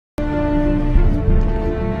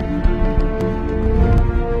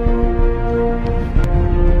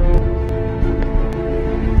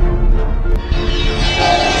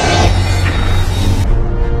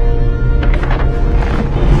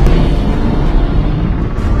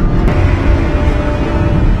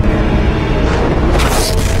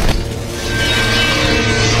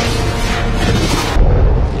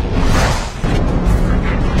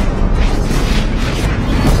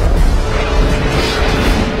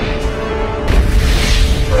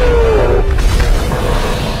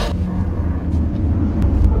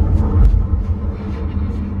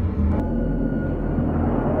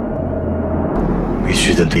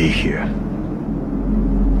be here.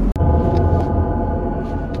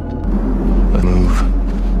 Let's move.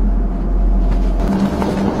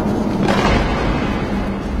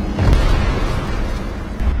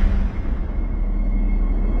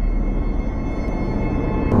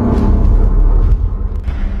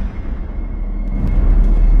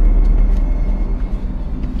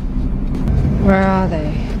 Where are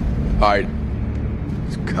they? Hide.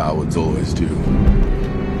 As cowards always do.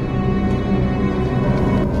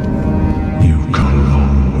 You've come a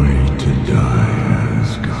long way to die,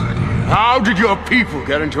 Asgardian. How did your people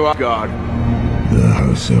get into Asgard? The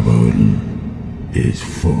House of Odin is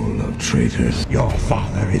full of traitors. Your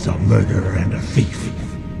father is a murderer and a thief.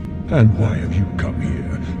 And why have you come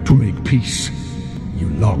here? To make peace. You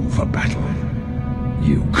long for battle.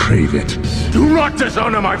 You crave it. Do not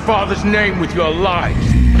dishonor my father's name with your lies!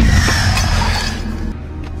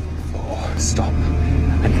 Thor, stop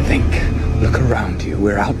and think. Look around you.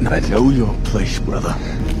 We're outnumbered. Know your place, brother.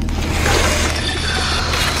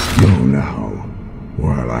 Go now,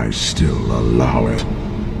 while I still allow it.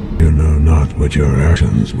 You know not what your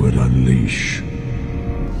actions would unleash.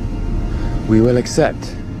 We will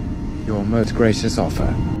accept your most gracious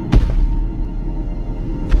offer.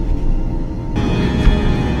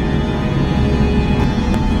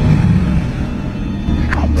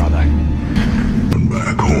 Come, brother. Come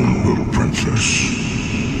back home, little princess.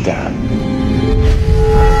 Dad.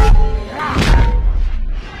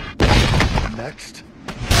 Next.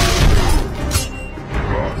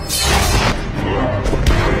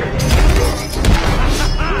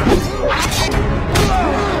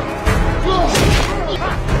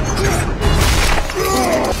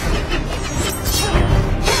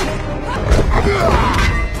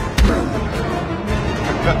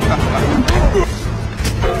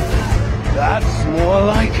 That's more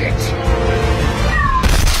like it.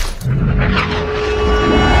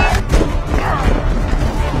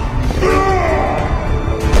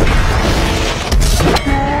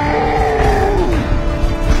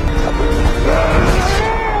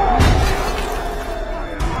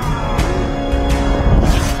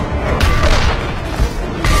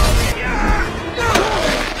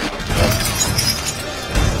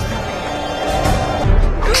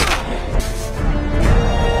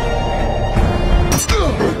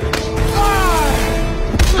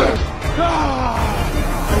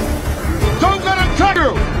 Don't let him touch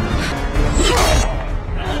you!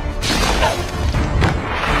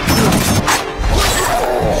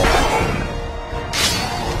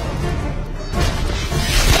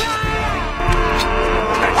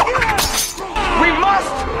 We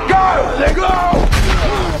must go! Let go!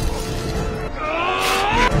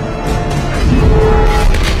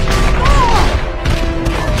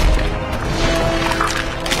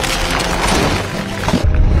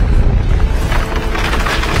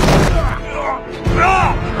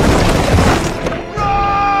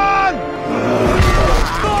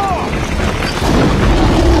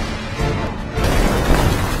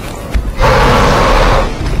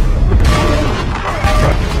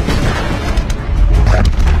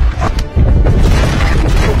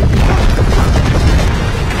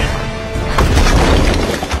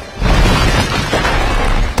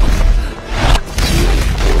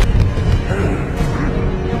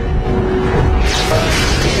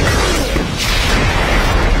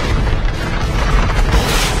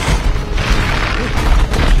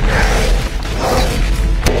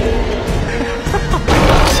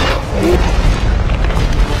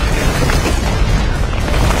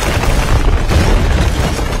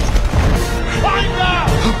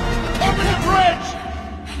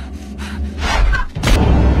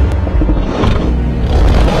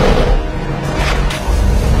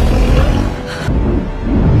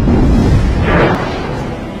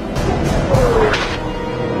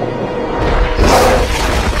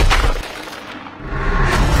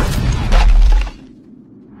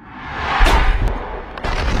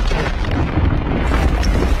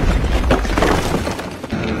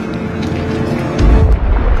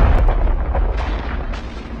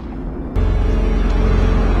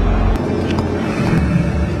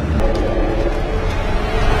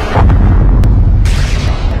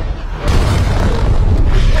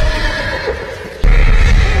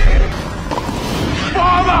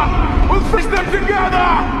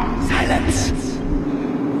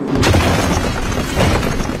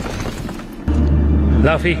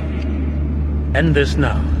 Laufey, end this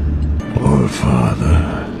now. All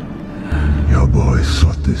Father, your boy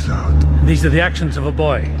sought this out. These are the actions of a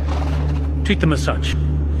boy. Treat them as such.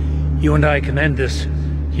 You and I can end this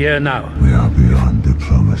here now. We are beyond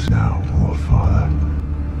diplomacy now, All Father.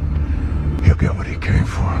 He'll get what he came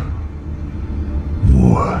for.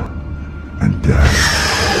 War war and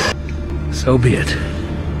death. So be it.